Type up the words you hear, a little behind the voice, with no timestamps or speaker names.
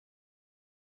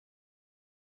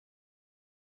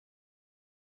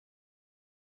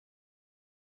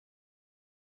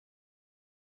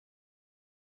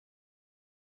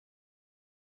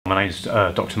My name is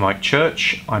Dr. Mike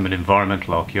Church. I'm an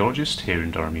environmental archaeologist here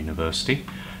in Durham University,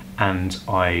 and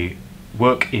I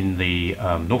work in the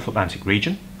North Atlantic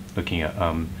region, looking at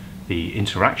the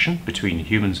interaction between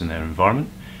humans and their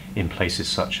environment in places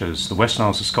such as the Western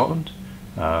Isles of Scotland,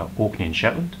 Orkney and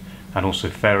Shetland, and also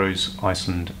Faroes,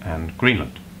 Iceland and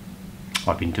Greenland.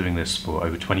 I've been doing this for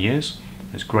over 20 years.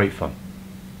 It's great fun.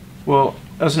 Well,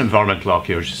 as an environmental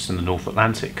archaeologist in the North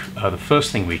Atlantic, the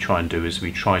first thing we try and do is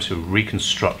we try to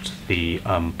reconstruct the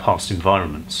past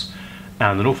environments.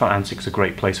 And the North Atlantic is a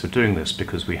great place for doing this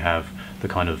because we have the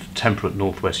kind of temperate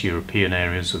northwest European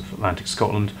areas of Atlantic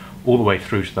Scotland all the way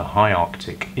through to the high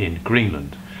Arctic in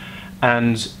Greenland.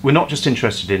 And we're not just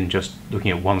interested in just looking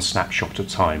at one snapshot at a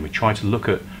time. We try to look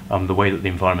at the way that the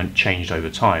environment changed over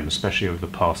time, especially over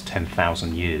the past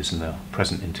 10,000 years in the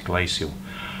present interglacial.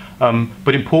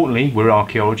 But importantly, we're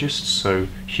archaeologists, so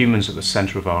humans at the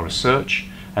centre of our research,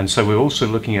 and so we're also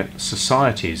looking at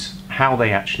societies, how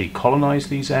they actually colonised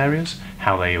these areas,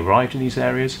 how they arrived in these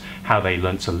areas, how they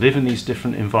learnt to live in these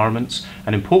different environments,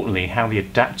 and importantly, how they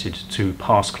adapted to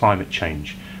past climate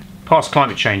change. Past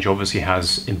climate change obviously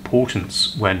has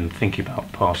importance when thinking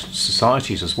about past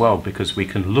societies as well, because we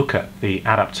can look at the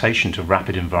adaptation to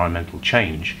rapid environmental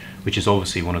change, which is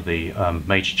obviously one of the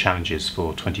major challenges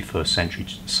for 21st century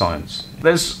science.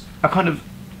 There's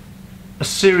a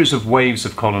series of waves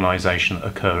of colonisation that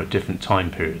occur at different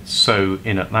time periods. So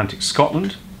in Atlantic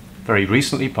Scotland, very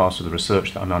recently, part of the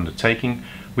research that I'm undertaking,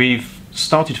 we've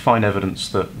started to find evidence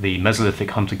that the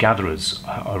Mesolithic hunter-gatherers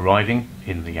arriving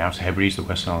in the Outer Hebrides, the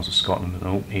Western Isles of Scotland and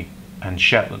Orkney and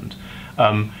Shetland,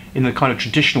 in the kind of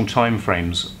traditional time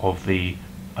frames of the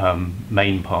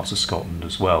main parts of Scotland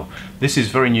as well. This is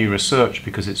very new research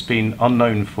because it's been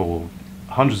unknown for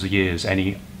hundreds of years,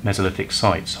 any Mesolithic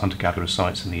sites, hunter-gatherer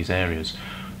sites in these areas.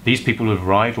 These people have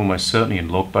arrived almost certainly in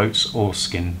log boats or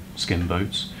skin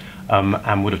boats,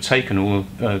 and would have taken all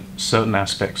certain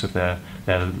aspects of their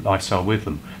lifestyle with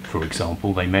them. For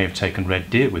example, they may have taken red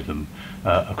deer with them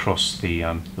across the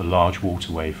large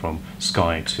waterway from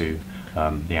Skye to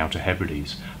the Outer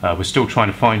Hebrides. We're still trying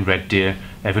to find red deer,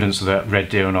 evidence of that red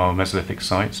deer on our Mesolithic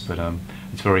sites, but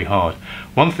it's very hard.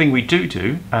 One thing we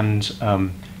do, and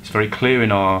it's very clear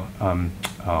in our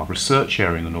research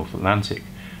area in the North Atlantic,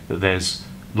 that there's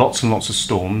lots and lots of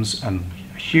storms and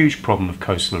a huge problem of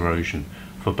coastal erosion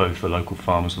for both the local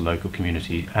farmers, the local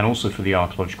community, and also for the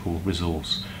archaeological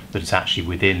resource that is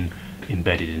actually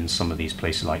embedded in some of these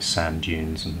places like sand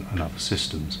dunes and other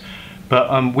systems.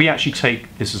 But we actually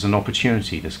take this as an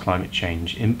opportunity, this climate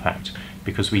change impact,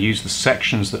 because we use the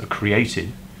sections that are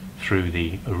created through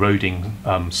the eroding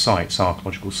sites,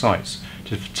 archaeological sites,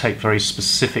 to take very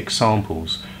specific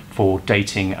samples for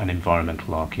dating and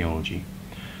environmental archaeology.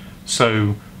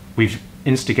 So we've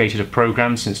instigated a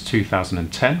program since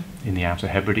 2010 in the Outer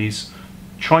Hebrides,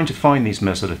 trying to find these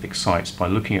Mesolithic sites by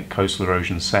looking at coastal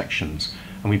erosion sections.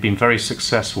 And we've been very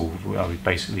successful.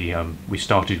 We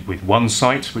started with one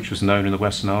site, which was known in the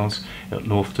Western Isles at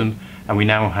Northton, and we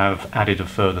now have added a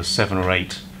further 7 or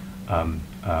 8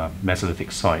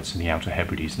 Mesolithic sites in the Outer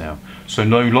Hebrides now. So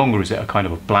no longer is it a kind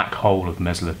of a black hole of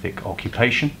Mesolithic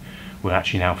occupation. We're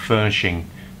actually now furnishing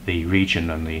the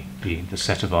region and the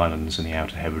set of islands in the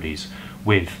Outer Hebrides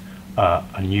with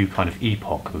a new kind of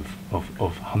epoch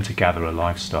of hunter-gatherer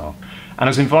lifestyle. And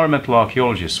as environmental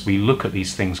archaeologists, we look at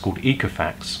these things called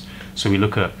ecofacts. So we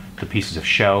look at the pieces of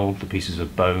shell, the pieces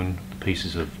of bone, the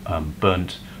pieces of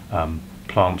burnt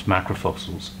plant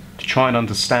macrofossils, to try and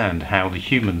understand how the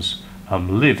humans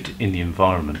lived in the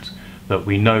environment that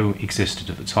we know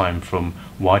existed at the time from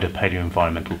wider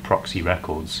palaeoenvironmental proxy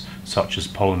records, such as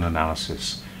pollen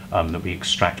analysis, that we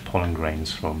extract pollen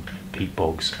grains from peat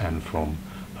bogs and from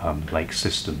lake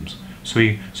systems. So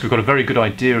we've got a very good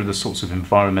idea of the sorts of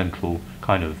environmental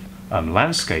kind of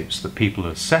landscapes that people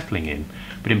are settling in,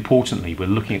 but importantly we're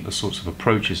looking at the sorts of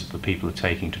approaches that the people are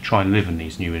taking to try and live in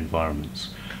these new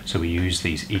environments. So we use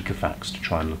these ecofacts to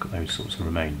try and look at those sorts of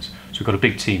remains. So we've got a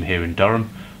big team here in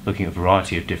Durham looking at a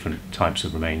variety of different types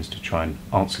of remains to try and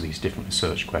answer these different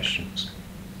research questions.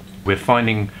 We're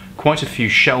finding quite a few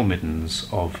shell middens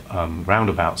of round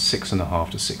about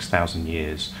 6,500 to 6,000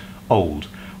 years old,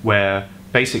 where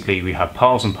basically we have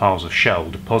piles and piles of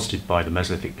shell deposited by the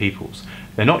Mesolithic peoples.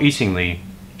 They're not eating the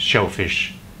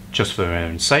shellfish just for their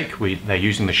own sake. They're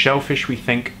using the shellfish, we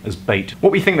think, as bait.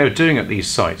 What we think they were doing at these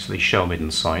sites, these shell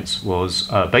midden sites, was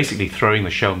basically throwing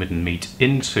the shell midden meat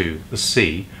into the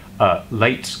sea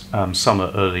late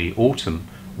summer, early autumn,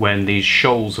 when these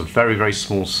shoals of very, very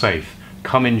small safe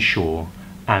come inshore,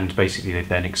 and basically they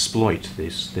then exploit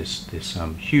this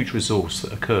huge resource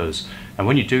that occurs. And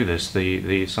when you do this,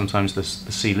 sometimes the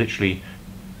sea literally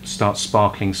start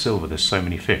sparkling silver. There's so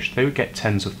many fish. They would get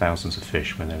tens of thousands of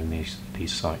fish when they're in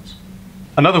these sites.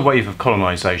 Another wave of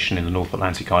colonisation in the North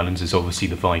Atlantic islands is obviously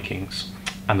the Vikings.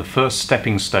 And the first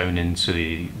stepping stone into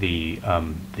the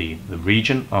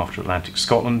region after Atlantic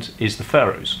Scotland is the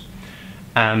Faroes.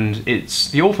 And it's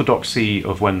the orthodoxy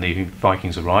of when the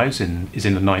Vikings arrives is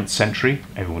in the 9th century.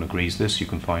 Everyone agrees this. You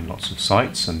can find lots of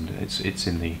sites, and it's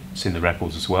in the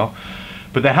records as well.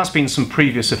 But there has been some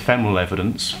previous ephemeral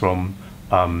evidence from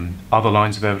other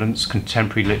lines of evidence,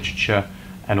 contemporary literature,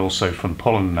 and also from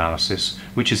pollen analysis,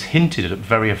 which has hinted at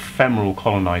very ephemeral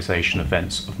colonisation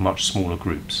events of much smaller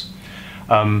groups.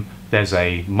 There's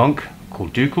a monk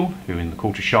called Ducal, who in the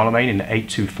court of Charlemagne in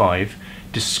 825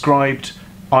 described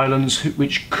islands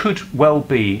which could well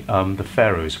be the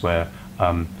Faroes, where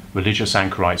religious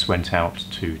anchorites went out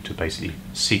to basically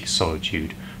seek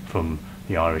solitude from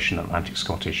the Irish and Atlantic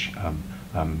Scottish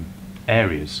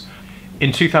areas.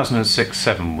 In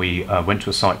 2006-07 we went to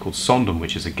a site called Sondom,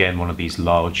 which is again one of these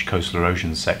large coastal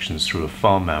erosion sections through a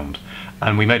farm mound,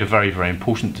 and we made a very, very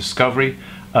important discovery.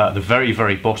 At the very,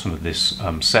 very bottom of this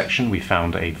section we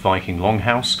found a Viking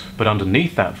longhouse, but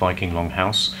underneath that Viking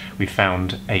longhouse we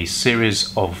found a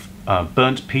series of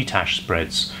burnt peat ash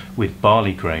spreads with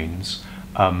barley grains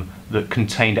that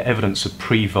contained evidence of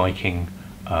pre-Viking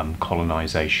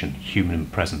colonisation, human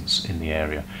presence in the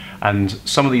area. And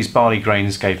some of these barley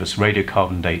grains gave us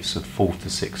radiocarbon dates of 4th to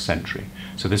 6th century.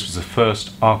 So this was the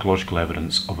first archaeological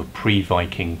evidence of a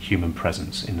pre-Viking human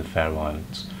presence in the Faroe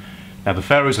Islands. Now the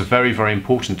Faroes are very, very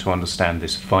important to understand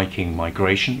this Viking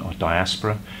migration or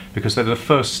diaspora, because they're the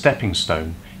first stepping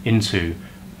stone into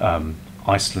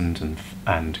Iceland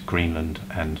and Greenland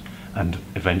and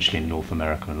eventually in North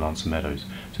America and Lancer Meadows.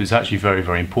 So it's actually very,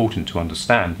 very important to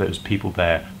understand there was people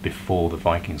there before the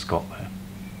Vikings got there.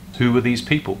 Who were these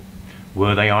people?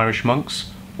 Were they Irish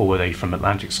monks, or were they from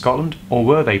Atlantic Scotland, or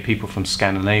were they people from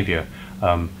Scandinavia,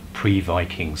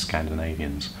 pre-Viking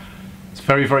Scandinavians? It's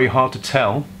very, very hard to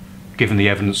tell, given the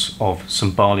evidence of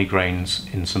some barley grains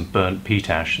in some burnt peat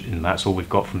ash, and that's all we've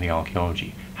got from the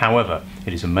archaeology. However,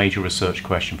 it is a major research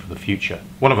question for the future.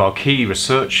 One of our key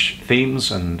research themes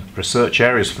and research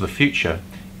areas for the future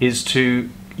is to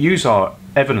use our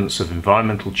evidence of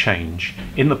environmental change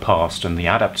in the past and the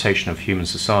adaptation of human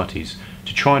societies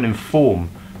to try and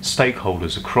inform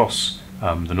stakeholders across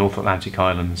the North Atlantic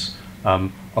islands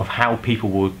of how people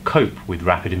will cope with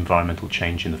rapid environmental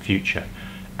change in the future.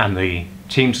 And the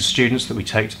teams of students that we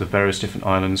take to the various different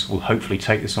islands will hopefully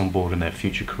take this on board in their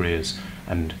future careers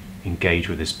and engage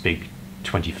with this big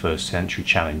 21st century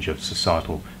challenge of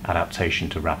societal adaptation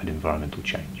to rapid environmental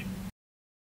change.